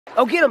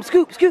Oh, get them,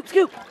 scoop, scoop,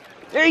 scoop.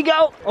 There you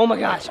go. Oh my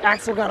gosh,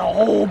 Axel got a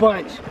whole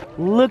bunch.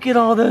 Look at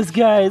all those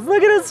guys.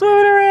 Look at us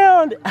swimming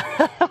around.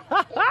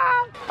 All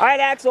right,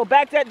 Axel,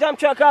 back that dump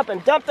truck up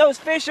and dump those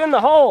fish in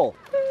the hole.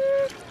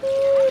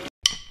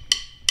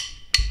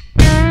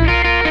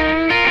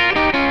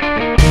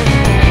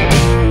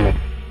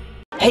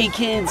 Hey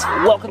kids,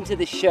 welcome to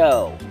the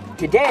show.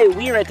 Today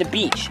we are at the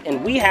beach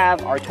and we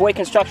have our toy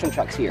construction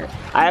trucks here.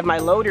 I have my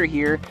loader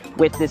here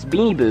with this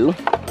Beanie Boo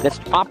that's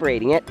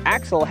operating it.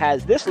 Axel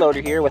has this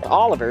loader here with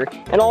Oliver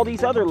and all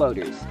these other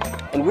loaders.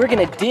 And we're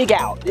gonna dig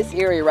out this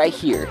area right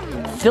here,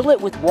 fill it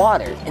with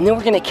water, and then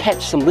we're gonna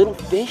catch some little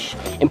fish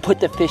and put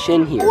the fish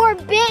in here. Or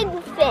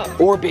big fish.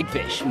 Or big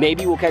fish.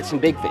 Maybe we'll catch some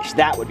big fish.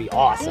 That would be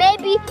awesome.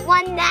 Maybe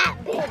one that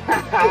big.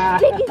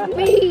 As big as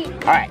me.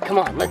 All right, come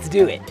on, let's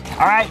do it.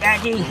 All right,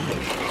 Becky.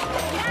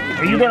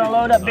 Are you gonna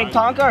load up Big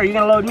Tonka or are you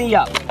gonna load me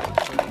up?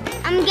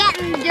 I'm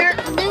getting dirt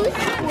loose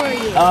for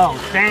you. Oh,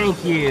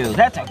 thank you.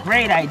 That's a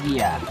great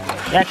idea.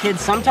 Yeah, kids,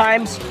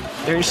 sometimes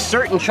there's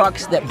certain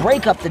trucks that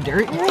break up the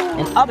dirt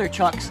and other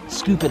trucks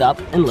scoop it up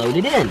and load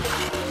it in.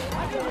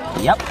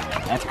 Yep,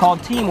 that's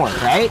called teamwork,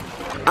 right?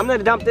 I'm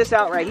gonna dump this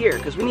out right here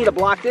because we need to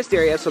block this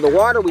area so the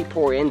water we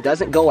pour in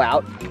doesn't go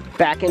out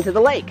back into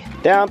the lake.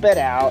 Dump it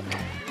out.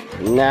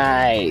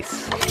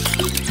 Nice.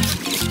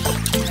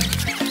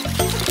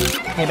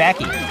 Hey,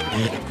 Becky.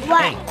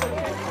 What?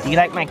 Hey, do you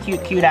like my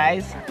cute, cute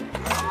eyes?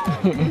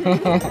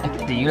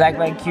 Do you like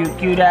my cute,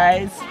 cute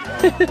eyes?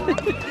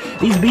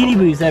 These Beanie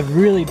Boos have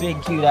really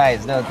big, cute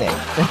eyes, don't they?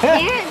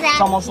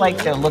 It's almost like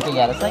they're looking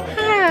at us like,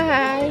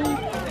 hi.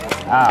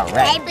 All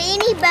right. Hey,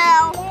 Beanie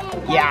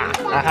Boo. Yeah,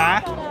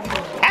 uh-huh.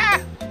 Ah!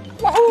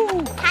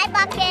 Woohoo! Hi,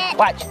 Bucket.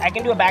 Watch, I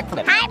can do a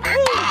backflip. Hi,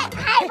 Bucket.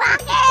 Hi,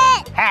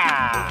 Bucket.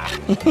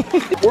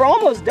 Ah! We're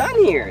almost done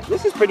here.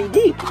 This is pretty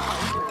deep.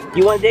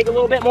 You want to dig a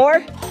little bit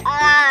more?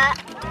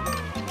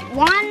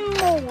 One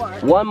more.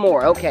 One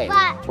more, okay.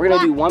 We're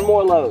gonna do one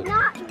more load.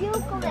 Not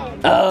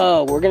Euclid.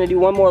 Oh, we're gonna do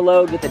one more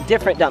load with a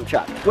different dump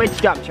truck.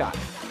 Which dump truck?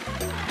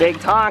 Big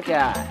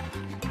Tonka.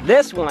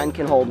 This one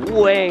can hold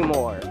way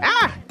more.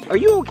 Ah! Are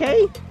you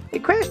okay?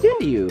 It crashed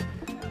into you.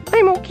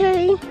 I'm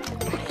okay.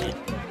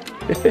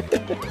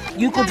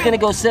 Euclid's gonna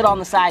go sit on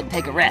the side and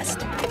take a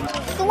rest.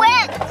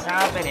 Swim.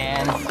 Drop it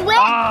in. Swim.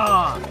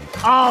 Oh,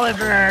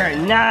 Oliver,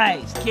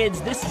 nice. Kids,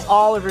 this is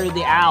Oliver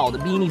the owl, the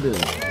Beanie Boo.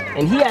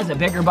 And he has a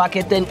bigger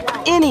bucket than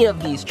any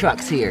of these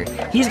trucks here.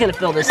 He's gonna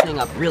fill this thing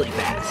up really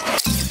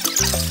fast.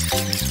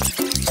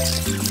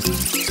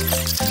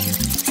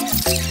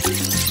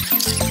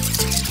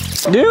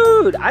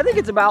 Dude, I think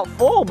it's about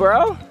full,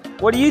 bro.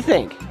 What do you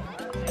think?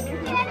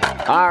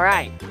 All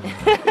right.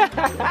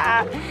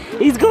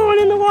 He's going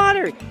in the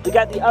water. We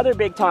got the other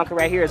Big Tonka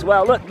right here as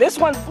well. Look, this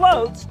one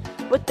floats,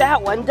 but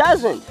that one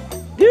doesn't.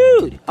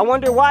 Dude, I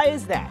wonder why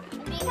is that?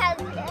 Because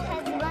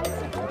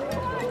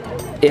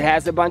it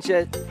has a bunch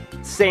of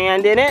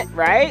sand in it,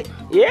 right?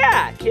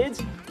 Yeah,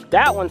 kids,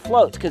 that one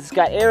floats because it's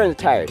got air in the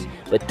tires.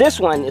 But this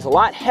one is a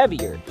lot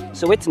heavier,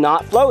 so it's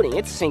not floating.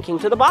 It's sinking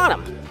to the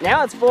bottom.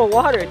 Now it's full of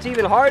water. It's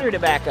even harder to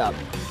back up.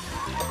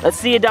 Let's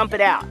see you dump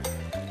it out.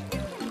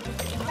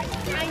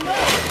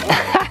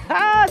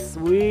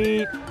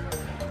 Sweet.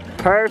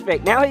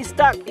 Perfect. Now he's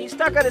stuck. He's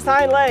stuck on his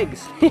hind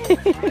legs.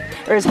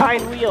 Or his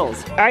hind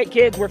wheels. All right,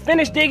 kids, we're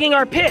finished digging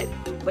our pit.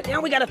 But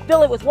now we gotta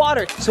fill it with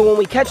water so when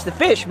we catch the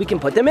fish, we can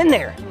put them in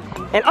there.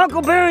 And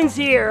Uncle Boone's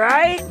here,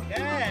 right?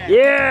 Yeah.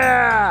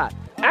 Yeah.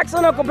 Axel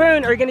and Uncle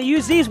Boone are gonna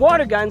use these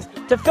water guns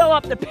to fill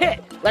up the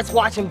pit. Let's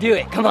watch them do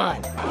it. Come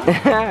on.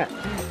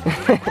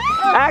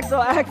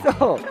 Axel,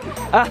 Axel.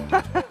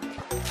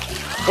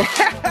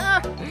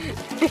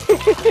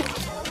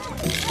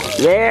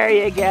 There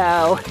you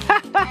go.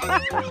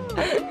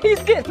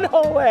 He's getting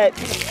all wet.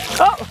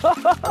 Oh.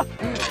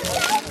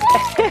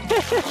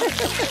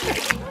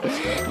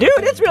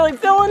 Dude, it's really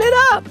filling it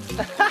up.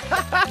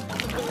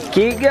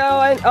 Keep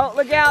going. Oh,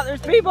 look out.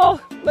 There's people.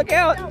 Look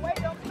out.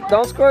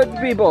 Don't squirt the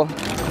people.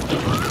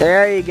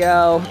 There you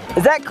go.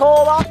 Is that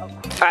cold off?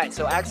 All right,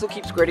 so Axel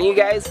keeps squirting you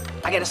guys.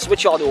 I gotta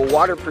switch y'all to a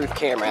waterproof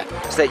camera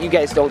so that you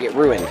guys don't get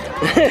ruined.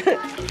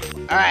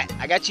 All right,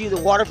 I got you the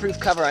waterproof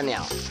cover on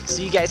now,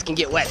 so you guys can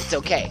get wet. It's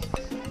okay.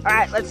 All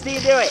right, let's see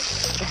you do it.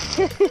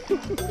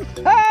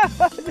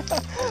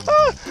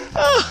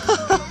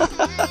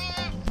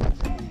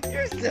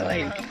 You're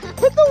silly.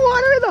 Put the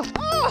water in the.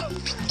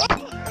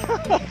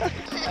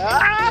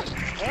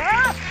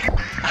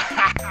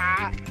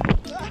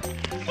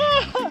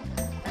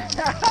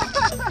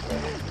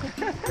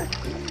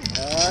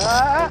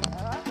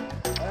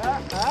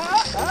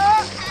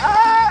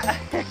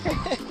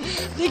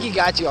 I think he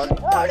got you on.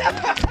 Oh, no.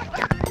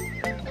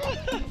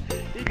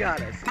 He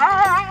got us.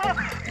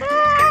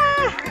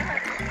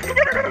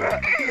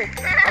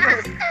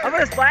 I'm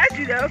gonna splash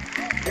you though.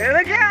 Here,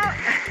 look out.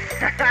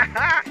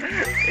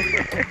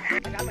 I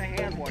got my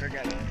hand water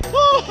gun.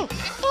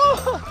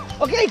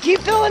 Okay, keep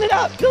filling it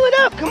up. Fill it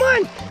up. Come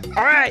on.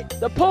 All right,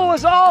 the pool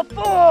is all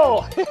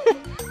full.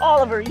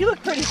 Oliver, you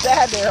look pretty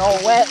sad there, all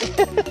wet.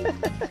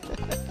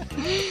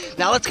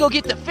 Now let's go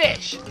get the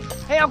fish.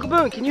 Hey, Uncle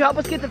Boone, can you help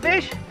us get the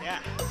fish? Yeah.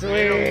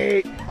 Sweet.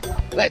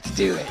 Let's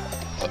do it.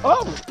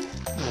 Oh,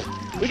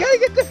 we gotta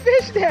get the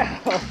fish now.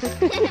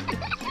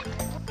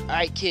 All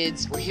right,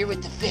 kids, we're here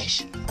with the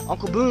fish.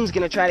 Uncle Boone's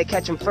gonna try to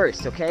catch them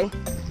first, okay?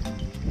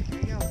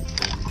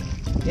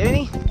 Get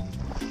any?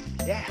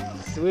 Yeah,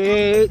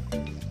 sweet.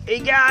 He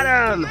got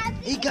him.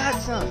 He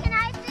got some.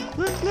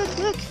 Look, look,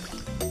 look.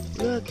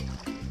 Look.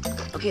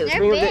 Okay, let's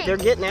bring them. They're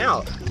getting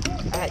out.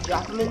 All right,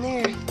 drop them in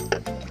there.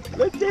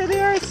 Look, there they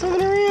are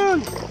swimming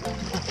around.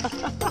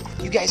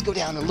 You guys go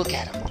down and look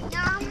at them.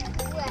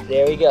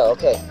 There we go,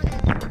 okay.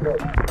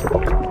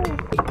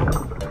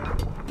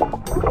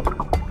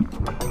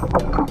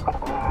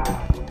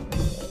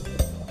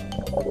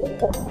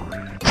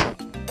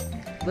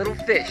 Little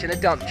fish in a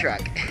dump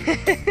truck.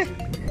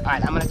 All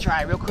right, I'm gonna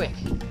try real quick.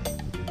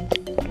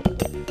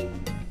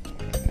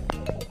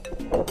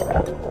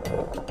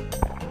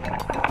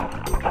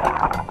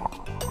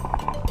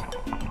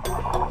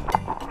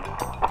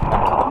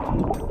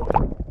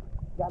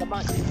 Got a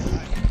bunch.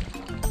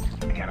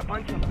 I got a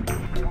bunch of them.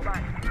 Hold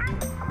on.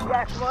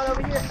 Yeah, come on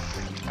over here.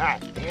 All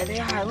right, there they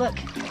are, look.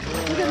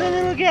 Look at the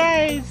little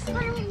guys.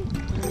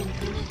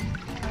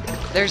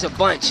 There's a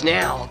bunch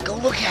now. Go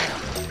look at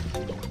them.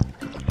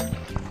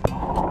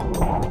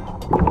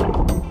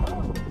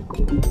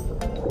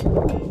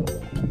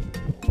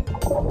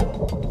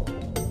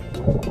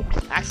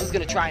 Axel's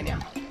gonna try now.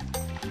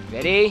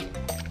 Ready?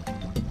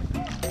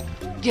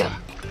 Get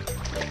him.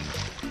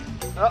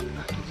 Oh,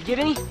 did you get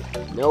any?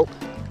 Nope.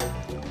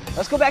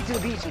 Let's go back to the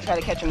beach and try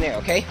to catch him there,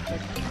 okay?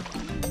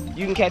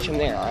 You can catch him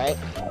there, all right?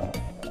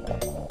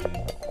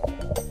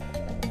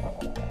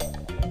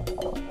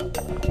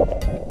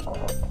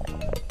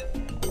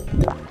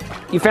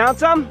 You found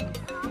some?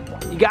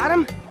 You got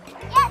him?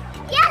 Yes,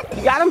 yes.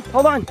 You got him?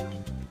 Hold on.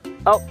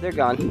 Oh, they're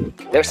gone.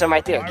 There's some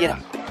right there. Get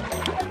him.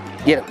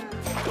 Get him.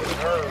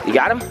 You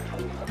got him?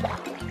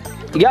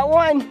 You got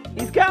one.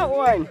 He's got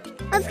one.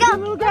 Let's go.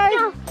 Little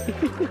guy.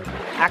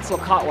 Axel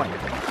caught one.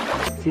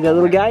 See that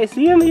little guy?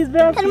 See him? He's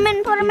bouncing. Put him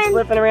in, put him in.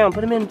 Flipping around.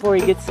 Put him in before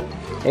he gets.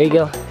 There you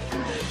go.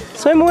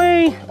 Swim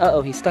away.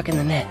 Uh-oh, he's stuck in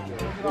the net.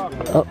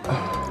 Oh,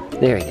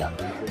 there we go.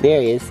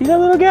 There he is. See that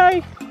little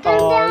guy? Get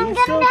him down, he's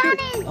get so him down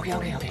cute. in. Okay,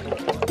 okay, okay.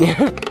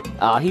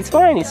 Oh, he's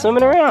fine. He's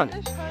swimming around.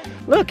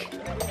 Look.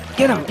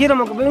 Get him,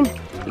 Uncle Boone.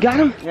 You got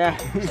him? Yeah.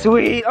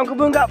 Sweet. Uncle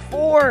Boone got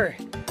 4.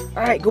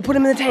 All right, go put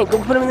him in the tank. Go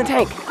put him in the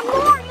tank.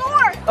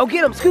 More. Oh,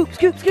 get him. Scoop,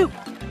 scoop, scoop.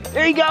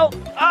 There you go.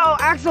 Oh,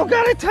 Axel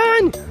got a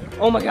ton.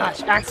 Oh my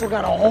gosh, Axel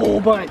got a whole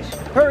bunch.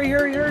 Hurry,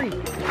 hurry, hurry. All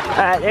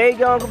right, there you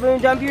go, Uncle Boone.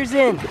 Dump yours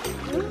in.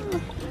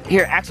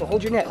 Here, Axel,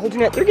 hold your net. Hold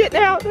your net. They're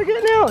getting out. They're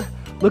getting out.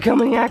 Look how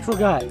many Axel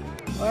got.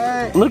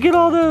 What? Look at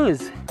all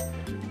those.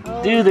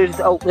 Dude, there's,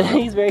 oh,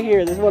 he's right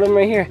here. There's one of them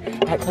right here.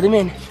 All right, put him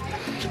in.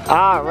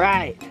 All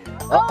right.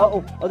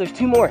 Oh, there's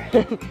 2 more.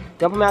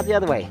 Dump them out the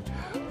other way.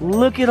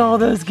 Look at all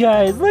those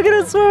guys. Look at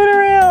us swimming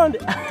around.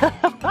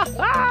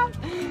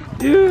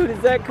 Dude, is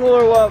that cool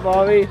or what,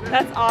 Bobby?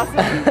 That's awesome.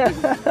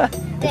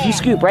 If you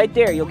scoop right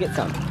there, you'll get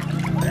some.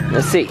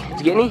 Let's see. Did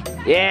you get any?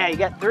 Yeah, you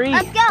got 3.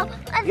 Let's go.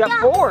 You got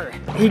 4.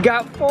 He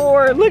got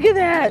 4. Look at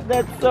that.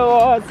 That's so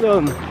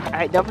awesome. All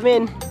right, dump them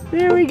in.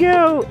 There we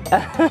go.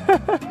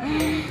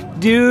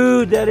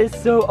 Dude, that is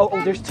so,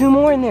 oh, there's 2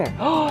 more in there.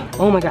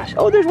 Oh my gosh.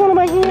 Oh, there's one in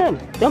my hand.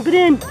 Dump it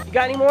in. You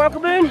got any more,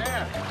 Uncle Boone?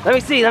 Yeah. Let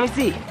me see, let me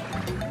see.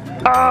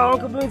 Oh,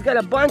 Uncle Boone's got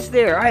a bunch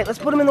there. All right, let's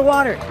put them in the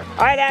water.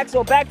 All right,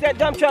 Axel, back that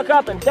dump truck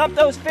up and dump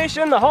those fish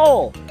in the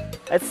hole.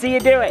 Let's see you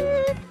do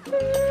it.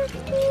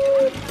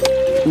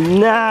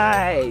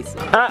 Nice.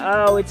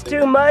 Uh-oh, it's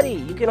too muddy.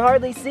 You can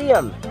hardly see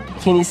them.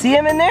 Can you see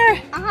them in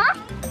there? Uh-huh.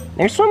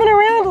 They're swimming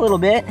around a little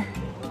bit.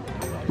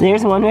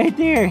 There's one right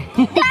there.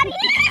 Daddy.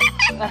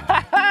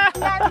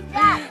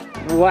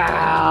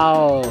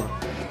 Wow.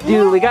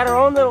 Dude, we got our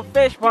own little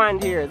fish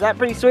pond here. Is that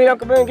pretty sweet,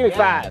 Uncle Boone? Give me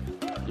 5.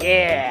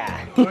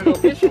 Yeah. We're going to go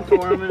fishing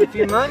for them in a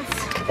few months.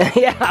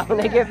 Yeah, when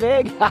they get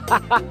big. All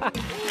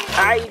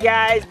right, you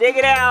guys, dig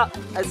it out.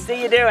 Let's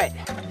see you do it.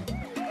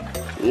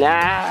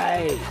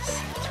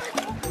 Nice.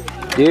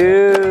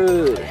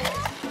 Dude.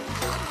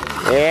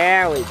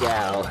 There we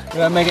go. We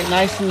gotta make it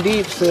nice and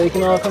deep so they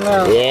can all come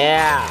out.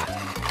 Yeah.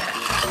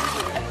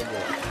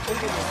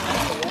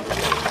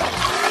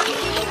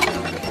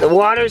 The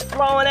water's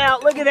flowing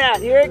out. Look at that.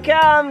 Here it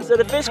comes. Are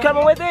the fish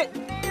coming with it?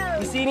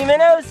 You see any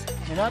minnows?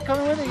 They're not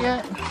coming with it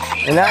yet.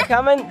 They're not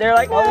coming? They're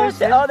like, oh,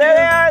 there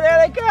they are. There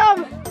they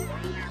come.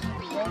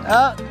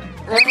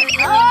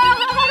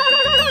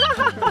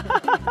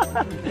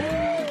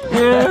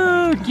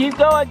 Dude, keep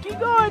going, keep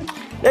going.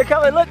 They're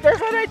coming. Look,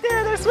 there's one right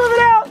there. They're swimming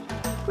out.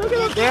 Look at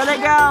them. There they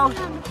go.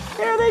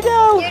 There they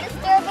go. You're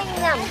disturbing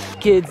them.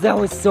 Kids, that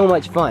was so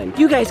much fun.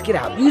 You guys get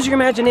out. Use your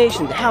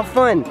imagination to have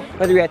fun.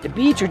 Whether you're at the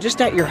beach or just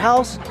at your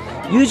house,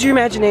 use your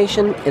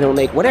imagination and it'll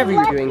make whatever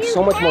you're doing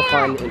so much more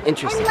fun and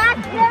interesting.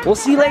 We'll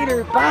see you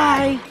later.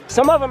 Bye.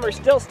 Some of them are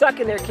still stuck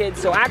in there,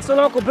 kids, so Axel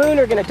and Uncle Boone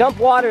are going to dump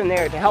water in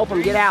there to help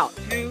them get out.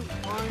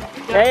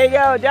 There you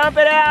go. Dump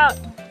it out.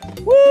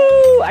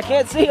 Woo! I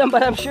can't see them,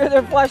 but I'm sure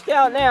they're flushed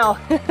out now.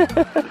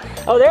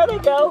 Oh, there they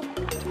go.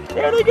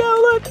 There they go,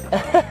 look.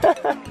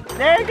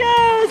 There it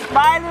goes.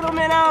 Bye, little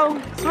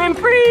minnow. Swim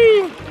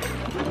free.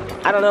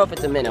 I don't know if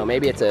it's a minnow.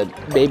 Maybe it's a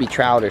baby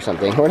trout or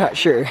something. We're not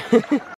sure.